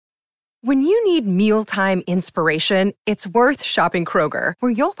When you need mealtime inspiration, it's worth shopping Kroger,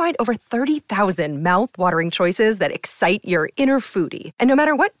 where you'll find over 30,000 mouth-watering choices that excite your inner foodie. And no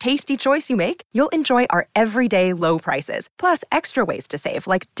matter what tasty choice you make, you'll enjoy our everyday low prices, plus extra ways to save,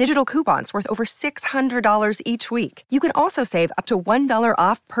 like digital coupons worth over $600 each week. You can also save up to $1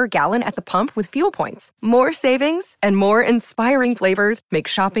 off per gallon at the pump with fuel points. More savings and more inspiring flavors make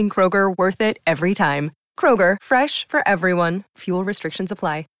shopping Kroger worth it every time. Kroger, fresh for everyone. Fuel restrictions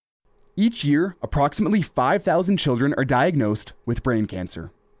apply. Each year, approximately 5,000 children are diagnosed with brain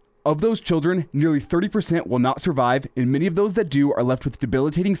cancer. Of those children, nearly 30% will not survive, and many of those that do are left with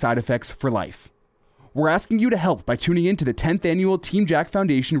debilitating side effects for life. We're asking you to help by tuning in to the 10th annual Team Jack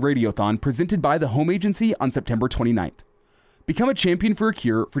Foundation Radiothon presented by the Home Agency on September 29th. Become a champion for a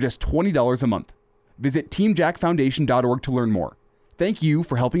cure for just $20 a month. Visit teamjackfoundation.org to learn more. Thank you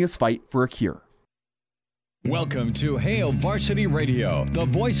for helping us fight for a cure. Welcome to Hail Varsity Radio, the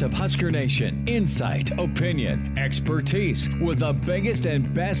voice of Husker Nation. Insight, opinion, expertise, with the biggest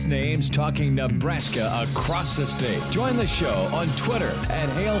and best names talking Nebraska across the state. Join the show on Twitter at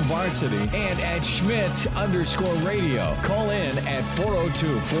Hail Varsity and at Schmitz_radio. Call in at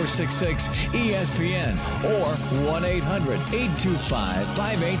 402-466-ESPN or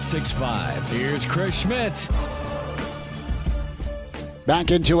 1-800-825-5865. Here's Chris Schmitz.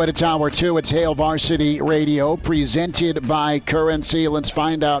 Back into it. It's Hour 2. It's Hail Varsity Radio, presented by Currency. Let's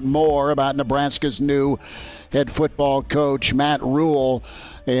find out more about Nebraska's new head football coach, Matt Rhule.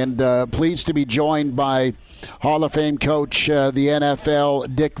 And pleased to be joined by Hall of Fame coach, the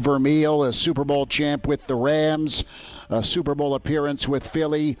NFL, Dick Vermeil, a Super Bowl champ with the Rams, a Super Bowl appearance with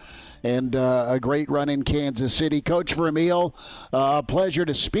Philly, and a great run in Kansas City. Coach Vermeil, pleasure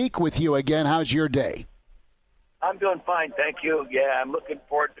to speak with you again. How's your day? I'm doing fine, thank you. Yeah, I'm looking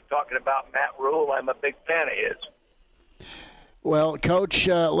forward to talking about Matt Rhule. I'm a big fan of his. Well, Coach,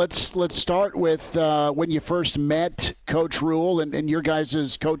 let's start with when you first met Coach Rhule and your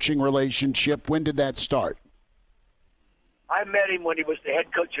guys' coaching relationship. When did that start? I met him when he was the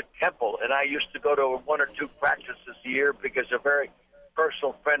head coach at Temple, and I used to go to 1 or 2 practices a year because a very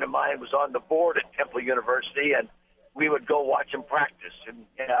personal friend of mine was on the board at Temple University, and we would go watch him practice. And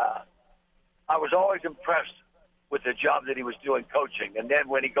I was always impressed with the job that he was doing coaching. And then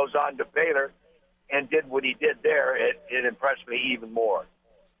when he goes on to Baylor and did what he did there, it impressed me even more.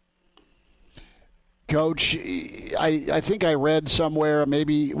 Coach, I think I read somewhere,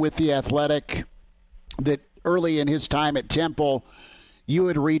 maybe with The Athletic, that early in his time at Temple, you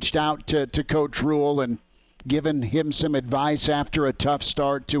had reached out to Coach Rhule and given him some advice after a tough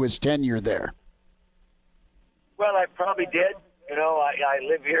start to his tenure there. Well, I probably did. You know, I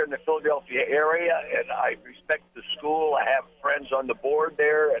live here in the Philadelphia area, and I respect the school. I have friends on the board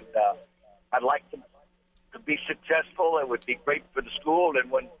there, and I'd like them to be successful. It would be great for the school.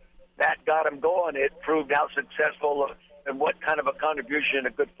 And when Matt got them going, it proved how successful and what kind of a contribution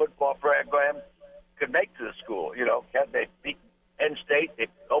a good football program could make to the school. You know, they beat Penn State, they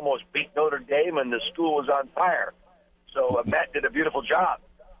almost beat Notre Dame, and the school was on fire. So Matt did a beautiful job.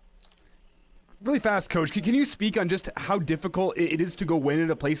 Really fast, Coach, can you speak on just how difficult it is to go win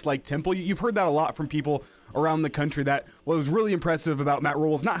at a place like Temple? You've heard that a lot from people around the country, that what was really impressive about Matt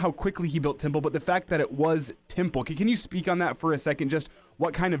Rhule is not how quickly he built Temple, but the fact that it was Temple. Can you speak on that for a second, just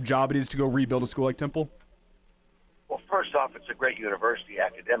what kind of job it is to go rebuild a school like Temple? Well, first off, it's a great university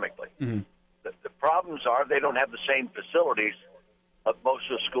academically. Mm-hmm. The problems are they don't have the same facilities of most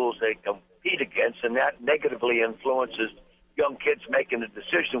of the schools they compete against, and that negatively influences young kids making a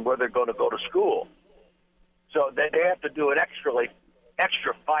decision where they're going to go to school. So they have to do an extra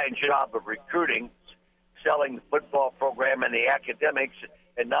fine job of recruiting, selling the football program and the academics,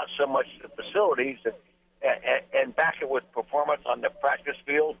 and not so much the facilities, and back it with performance on the practice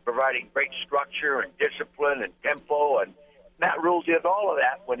field, providing great structure and discipline and tempo. And Matt Rhule did all of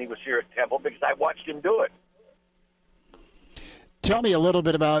that when he was here at Temple because I watched him do it. Tell me a little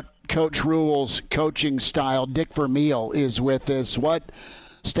bit about Coach Rhule's coaching style. Dick Vermeil is with us. What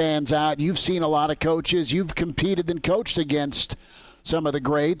stands out? You've seen a lot of coaches. You've competed and coached against some of the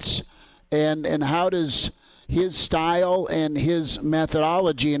greats. And how does his style and his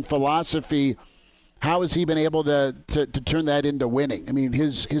methodology and philosophy, how has he been able to turn that into winning? I mean,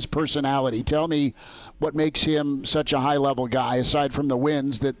 his personality. Tell me what makes him such a high-level guy, aside from the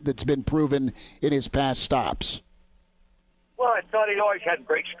wins that's been proven in his past stops. Well, I thought he always had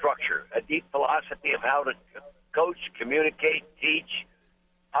great structure, a deep philosophy of how to coach, communicate, teach,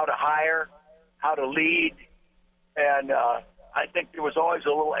 how to hire, how to lead. And I think there was always a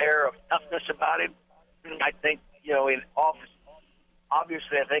little air of toughness about him. I think, you know, in office,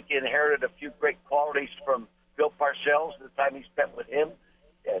 obviously I think he inherited a few great qualities from Bill Parcells the time he spent with him.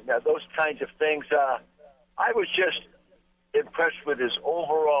 and those kinds of things. I was just impressed with his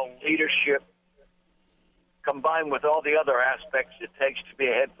overall leadership, combined with all the other aspects it takes to be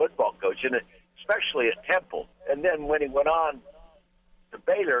a head football coach, and especially at Temple. And then when he went on to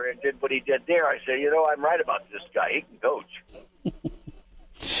Baylor and did what he did there, I said, I'm right about this guy. He can coach.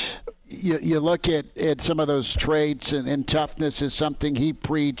 You look at some of those traits, and toughness is something he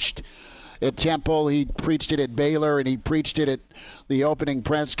preached at Temple. He preached it at Baylor, and he preached it at the opening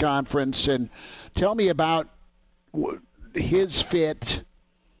press conference. And tell me about his fit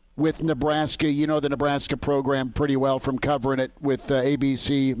with Nebraska. You know the Nebraska program pretty well from covering it with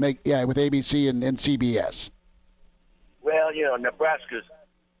ABC, with ABC and CBS. Well, Nebraska's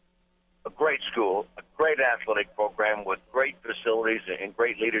a great school, a great athletic program with great facilities and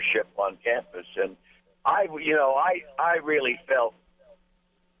great leadership on campus. And I really felt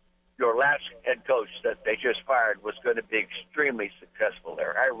your last head coach that they just fired was going to be extremely successful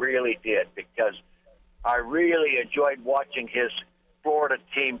there. I really did, because I really enjoyed watching his Florida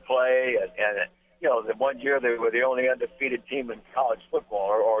team play. And the one year they were the only undefeated team in college football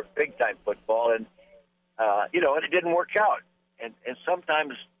or big-time football. And, and it didn't work out. And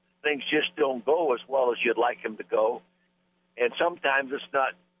sometimes things just don't go as well as you'd like them to go. And sometimes it's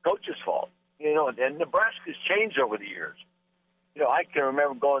not coach's fault. And Nebraska's changed over the years. I can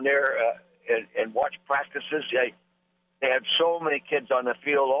remember going there and watch practices. They had so many kids on the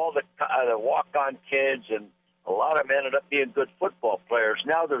field, all the walk-on kids, and a lot of them ended up being good football players.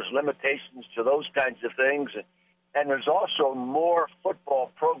 Now there's limitations to those kinds of things. And there's also more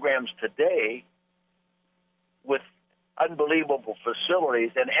football programs today with unbelievable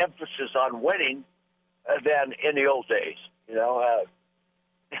facilities and emphasis on winning than in the old days. There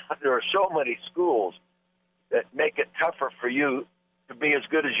are so many schools that make it tougher for you to be as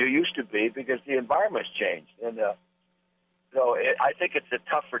good as you used to be because the environment's changed. And I think it's a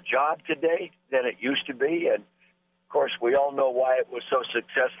tougher job today than it used to be. And, of course, we all know why it was so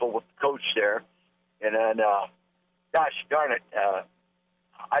successful with the coach there. And then, gosh darn it,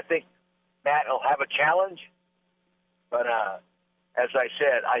 I think Matt will have a challenge. But as I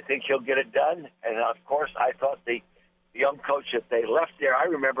said, I think he'll get it done. And, of course, I thought the young coach that they left there, I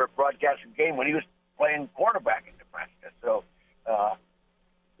remember broadcasting a game when he was playing quarterback in Nebraska. So,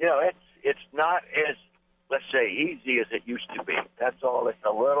 it's not as, let's say, easy as it used to be. That's all. It's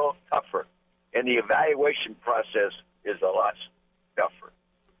a little tougher. And the evaluation process is a lot tougher.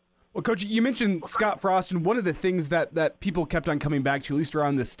 Well, Coach, you mentioned Scott Frost, and one of the things that people kept on coming back to, at least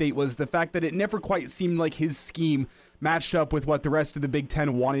around the state, was the fact that it never quite seemed like his scheme matched up with what the rest of the Big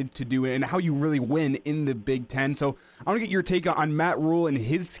Ten wanted to do and how you really win in the Big Ten. So I want to get your take on Matt Rhule and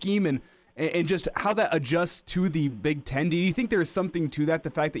his scheme and just how that adjusts to the Big Ten. Do you think there's something to that, the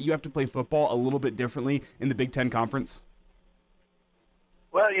fact that you have to play football a little bit differently in the Big Ten Conference?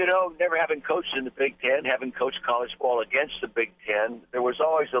 Well, never having coached in the Big Ten, having coached college ball against the Big Ten, there was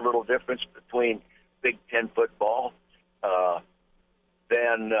always a little difference between Big Ten football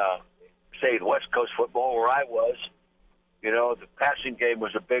than, say, the West Coast football where I was. The passing game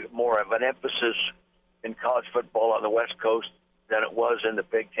was a bit more of an emphasis in college football on the West Coast than it was in the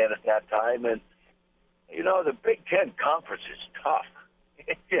Big Ten at that time. And, the Big Ten Conference is tough.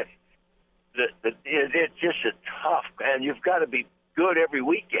 It's just a tough, and you've got to be good every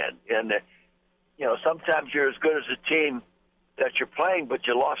weekend. And, sometimes you're as good as the team that you're playing, but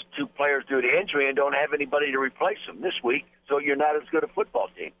you lost two players due to injury and don't have anybody to replace them this week, so you're not as good a football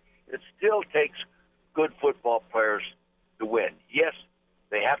team. It still takes good football players to win. Yes,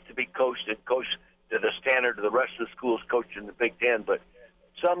 they have to be coached to the standard of the rest of the schools coached in the Big Ten, but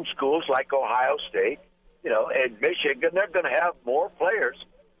some schools like Ohio State, and Michigan, they're going to have more players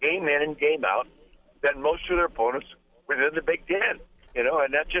game in and game out than most of their opponents within the Big Ten,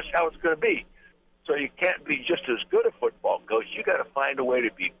 and that's just how it's going to be. So you can't be just as good a football coach. You got to find a way to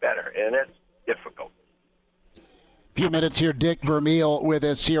be better, and that's difficult. Few minutes here, Dick Vermeil with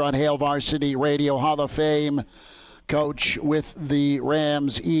us here on Hail Varsity Radio. Hall of Fame coach with the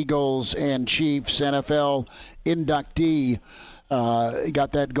Rams, Eagles, and Chiefs, NFL inductee.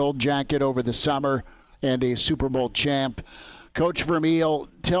 Got that gold jacket over the summer and a Super Bowl champ. Coach Vermeil,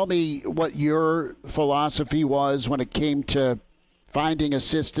 tell me what your philosophy was when it came to finding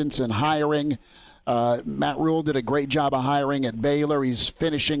assistants and hiring. Matt Rhule did a great job of hiring at Baylor. He's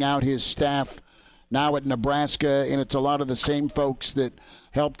finishing out his staff now at Nebraska, and it's a lot of the same folks that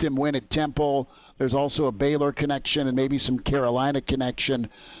helped him win at Temple. There's also a Baylor connection and maybe some Carolina connection.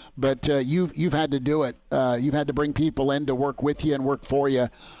 But you've had to do it. You've had to bring people in to work with you and work for you.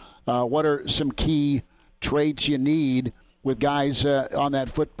 What are some key traits you need with guys on that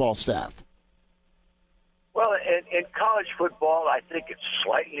football staff? Well, in college football, I think it's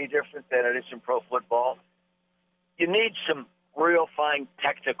slightly different than it is in pro football. You need some real fine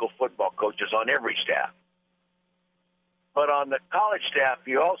technical football coaches on every staff. But on the college staff,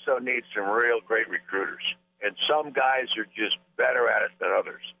 you also need some real great recruiters. And some guys are just better at it than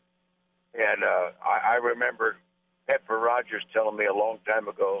others. And I remember Pepper Rogers telling me a long time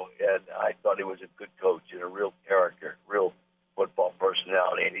ago, and I thought he was a good coach and a real character, real football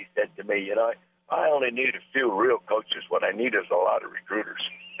personality. And he said to me, you know, I only need a few real coaches. What I need is a lot of recruiters.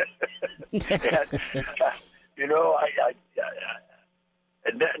 And, you know,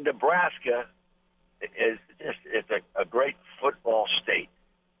 and Nebraska is just a great football state.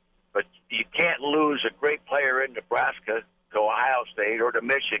 But you can't lose a great player in Nebraska to Ohio State or to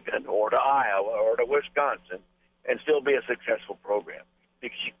Michigan or to Iowa or to Wisconsin and still be a successful program.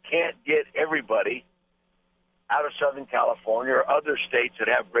 Because you can't get everybody out of Southern California or other states that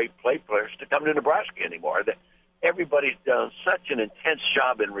have great play players to come to Nebraska anymore. Everybody's done such an intense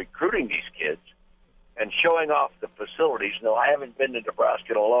job in recruiting these kids and showing off the facilities. No, I haven't been to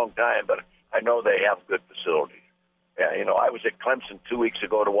Nebraska in a long time, but I know they have good facilities. Yeah, you know, I was at Clemson 2 weeks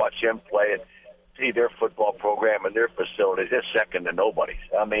ago to watch them play and see their football program and their facilities. It's second to nobody's.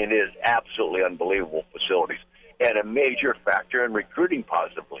 I mean, it is absolutely unbelievable facilities and a major factor in recruiting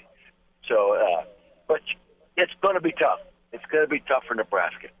positively. So, but it's going to be tough. It's going to be tough for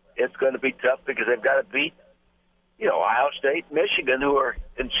Nebraska. It's going to be tough because they've got to beat, you know, Ohio State, Michigan, who are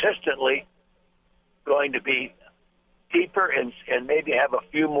consistently going to be deeper and maybe have a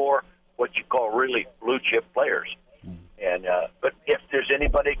few more what you call really blue chip players. And but if there's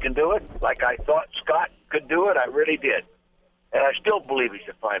anybody can do it, like I thought Scott could do it, I really did. And I still believe he's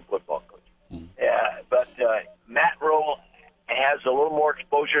a fine football coach. But Matt Rhule has a little more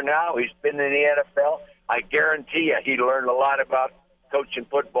exposure now. He's been in the NFL. I guarantee you he learned a lot about coaching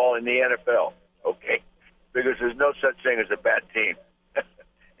football in the NFL, okay? Because there's no such thing as a bad team.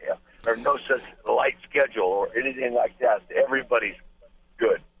 Yeah. Or no such light schedule or anything like that. Everybody's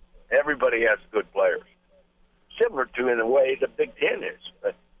good. Everybody has good players. Similar to, in a way, the Big Ten is.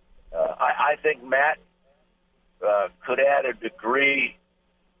 But I think Matt could add a degree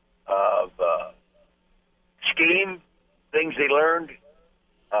of scheme, things he learned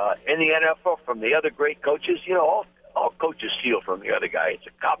in the NFL from the other great coaches. You know, all coaches steal from the other guy. It's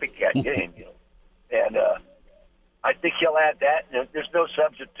a copycat game, you know. And I think he'll add that. And there's no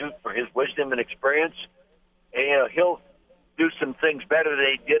substitute for his wisdom and experience. And, you know, he'll do some things better than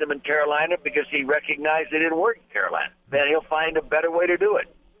he did them in Carolina because he recognized it didn't work in Carolina. Then he'll find a better way to do it.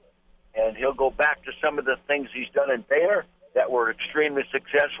 And he'll go back to some of the things he's done in Baylor that were extremely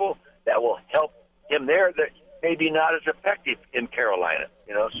successful that will help him there that maybe not as effective in Carolina.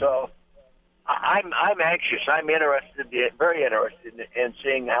 You know, so I'm anxious. I'm interested, very interested in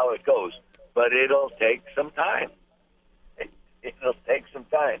seeing how it goes. But it'll take some time. It'll take some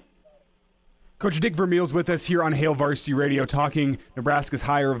time. Coach Dick Vermeil's with us here on Hail Varsity Radio talking Nebraska's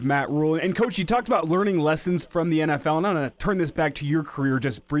hire of Matt Rhule. And, Coach, you talked about learning lessons from the NFL, and I'm going to turn this back to your career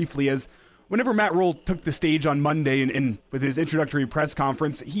just briefly. As whenever Matt Rhule took the stage on Monday and with his introductory press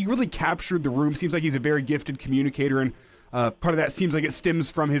conference, he really captured the room. Seems like he's a very gifted communicator, and part of that seems like it stems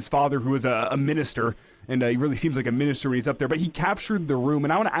from his father, who was a minister, and he really seems like a minister when he's up there. But he captured the room,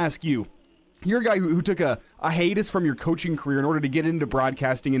 and I want to ask you, you're a guy who took a hiatus from your coaching career in order to get into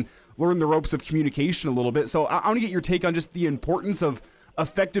broadcasting and learn the ropes of communication a little bit. So I want to get your take on just the importance of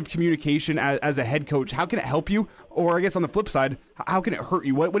effective communication as a head coach. How can it help you? Or I guess on the flip side, how can it hurt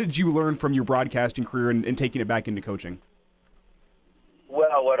you? What did you learn from your broadcasting career and taking it back into coaching?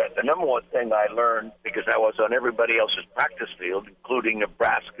 Well, the number one thing I learned, because I was on everybody else's practice field, including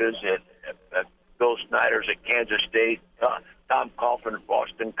Nebraska's and Bill Snyder's at Kansas State, Tom Coughlin at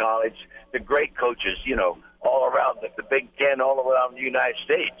Boston College, the great coaches, you know, all around the Big Ten, all around the United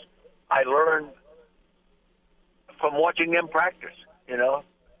States. I learned from watching them practice, you know.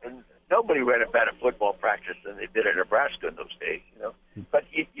 And nobody ran a better football practice than they did at Nebraska in those days, you know. But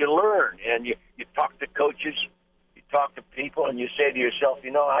you learn, and you talk to coaches, you talk to people, and you say to yourself,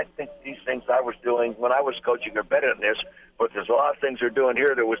 you know, I think these things I was doing when I was coaching are better than this, but there's a lot of things they're doing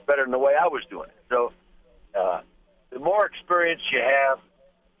here that was better than the way I was doing it. So the more experience you have,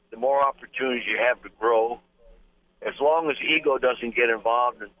 the more opportunities you have to grow. As long as ego doesn't get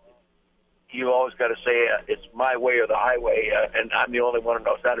involved, you always got to say it's my way or the highway, and I'm the only one who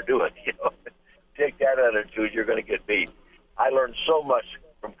knows how to do it. You know, take that attitude, you're going to get beat. I learned so much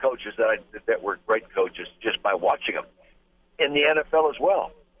from coaches that were great coaches just by watching them in the NFL as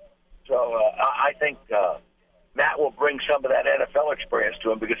well. So I think Matt will bring some of that NFL experience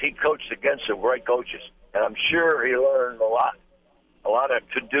to him because he coached against some great coaches, and I'm sure he learned a lot a lot of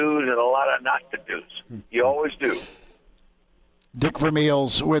to-dos and a lot of not to-dos. You always do. Dick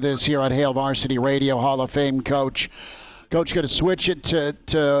Vermeil's with us here on Hail Varsity Radio, Hall of Fame coach. Coach, going to switch it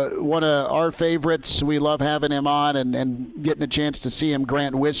to one of our favorites. We love having him on and getting a chance to see him,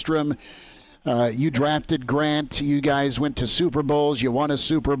 Grant Wistrom. You drafted Grant. You guys went to Super Bowls. You won a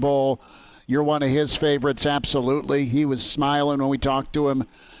Super Bowl. You're one of his favorites, absolutely. He was smiling when we talked to him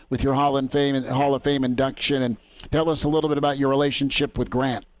with your Hall of Fame induction. And tell us a little bit about your relationship with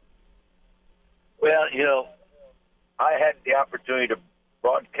Grant. Well, I had the opportunity to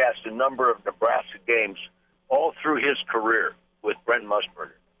broadcast a number of Nebraska games all through his career with Brent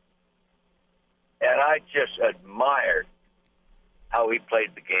Musburger. And I just admired how he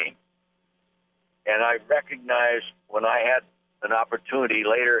played the game. And I recognized when I had an opportunity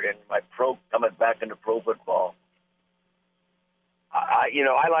later in my coming back into pro football,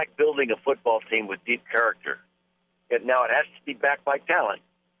 I like building a football team with deep character. Now, it has to be backed by talent.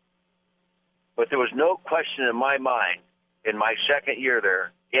 But there was no question in my mind in my second year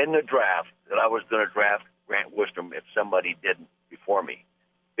there in the draft that I was going to draft Grant Wistrom if somebody didn't before me,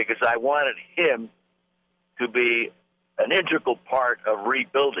 because I wanted him to be an integral part of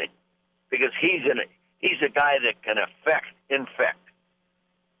rebuilding, because he's a guy that can infect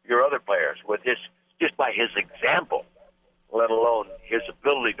your other players with just by his example, let alone his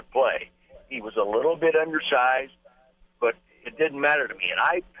ability to play. He was a little bit undersized, but it didn't matter to me, and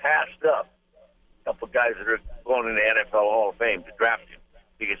I passed up a couple of guys that are going in the NFL Hall of Fame to draft him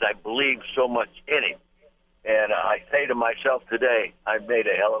because I believe so much in him. And I say to myself today, I made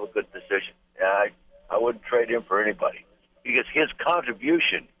a hell of a good decision. I wouldn't trade him for anybody because his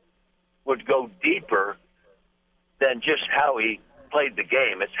contribution would go deeper than just how he played the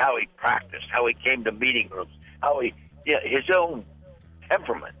game. It's how he practiced, how he came to meeting rooms, his own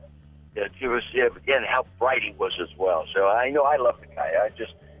temperament. And how bright he was as well. So I know I love the guy.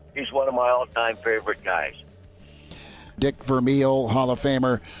 He's one of my all-time favorite guys. Dick Vermeil, Hall of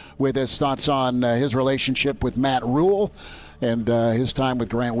Famer, with his thoughts on his relationship with Matt Rule and his time with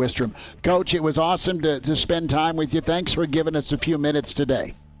Grant Wistrom. Coach, it was awesome to spend time with you. Thanks for giving us a few minutes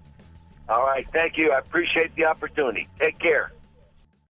today. All right, thank you. I appreciate the opportunity. Take care.